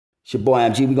It's your boy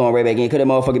MG. We going right back in. Cut that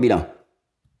motherfucker beat on.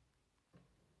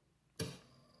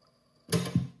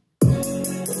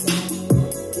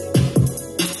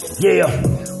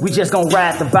 Yeah, we just gonna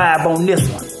ride the vibe on this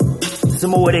one.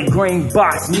 Some more of that green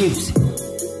box music.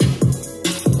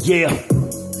 Yeah.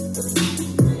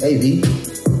 Hey, V.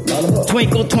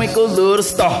 Twinkle, twinkle, little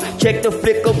star. Check the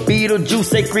flicker, Beetlejuice.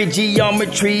 Sacred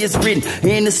geometry is written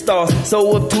in the stars.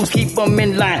 So obtuse, keep them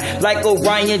in line. Like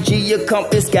Orion, G, your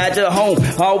compass guide you home.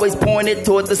 Always pointed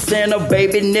toward the center,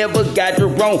 baby, never got you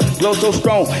wrong. Glow so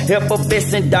strong,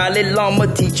 effervescent, Dalai Lama.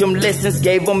 Teach them lessons,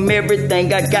 gave them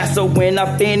everything I got. So when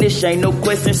I finish, ain't no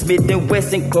question. Smith &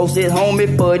 Wesson, close at home.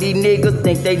 For these niggas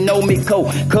think they know me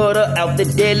cold. Cutter out the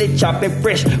deli, chopping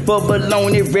fresh for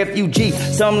bologna. Refugee,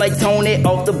 some like Tony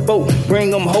off the boat,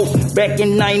 bring them hope. Back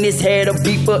in 90s, had a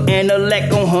beeper and a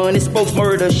lack on honey. Spokes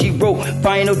murder, she wrote.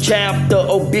 Final chapter,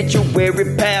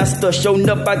 obituary pastor. Showing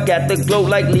up, I got the glow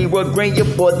like Leroy Green, your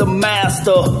boy the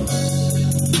master.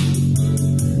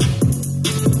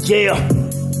 Yeah.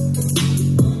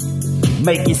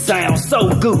 Make it sound so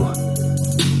good.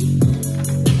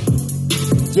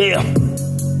 Yeah.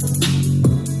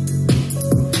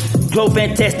 Glow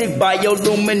fantastic,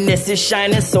 bioluminescent,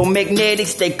 shining so magnetic.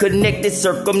 Stay connected,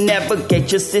 circumnavigate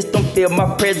your system. Feel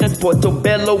my presence,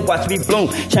 Portobello, watch me bloom.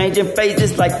 Changing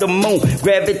phases like the moon.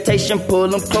 Gravitation, pull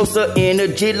them closer.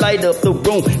 Energy, light up the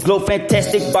room. Glow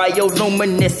fantastic,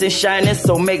 bioluminescent, shining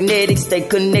so magnetic. Stay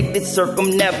connected,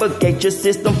 circumnavigate your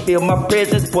system. Feel my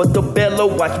presence,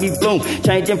 Portobello, watch me bloom.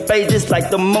 Changing phases like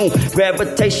the moon.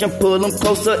 Gravitation, pull them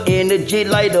closer. Energy,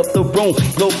 light up the room.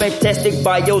 Glow fantastic,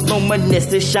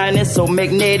 bioluminescent, shining so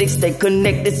magnetic, stay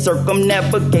connected,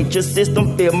 circumnavigate your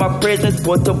system, feel my presence,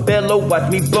 Portobello,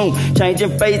 watch me bloom,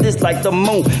 changing phases like the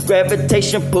moon,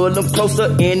 gravitation, pull them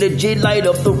closer, energy, light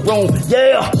up the room,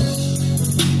 yeah!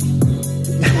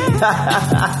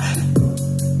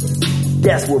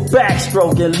 That's what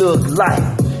backstroking look like,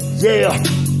 yeah!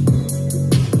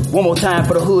 One more time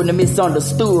for the hood and the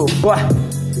misunderstood, boy.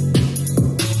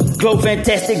 Glow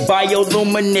fantastic,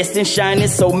 bioluminescent, shining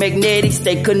so magnetic.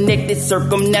 Stay connected,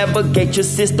 circumnavigate your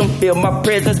system. Feel my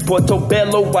presence,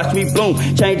 Portobello, watch me bloom.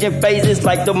 Changing phases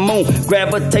like the moon.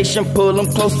 Gravitation, pull them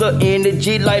closer.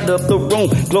 Energy, light up the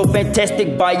room. Glow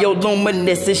fantastic,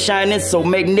 bioluminescent, shining so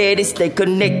magnetic. Stay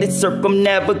connected,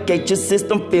 circumnavigate your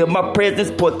system. Feel my presence,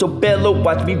 Portobello,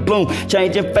 watch me bloom.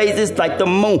 Changing phases like the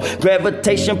moon.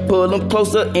 Gravitation, pull them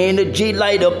closer. Energy,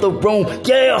 light up the room.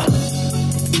 Yeah!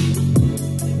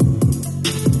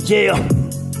 Yeah,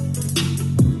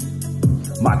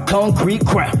 my concrete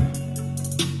crown.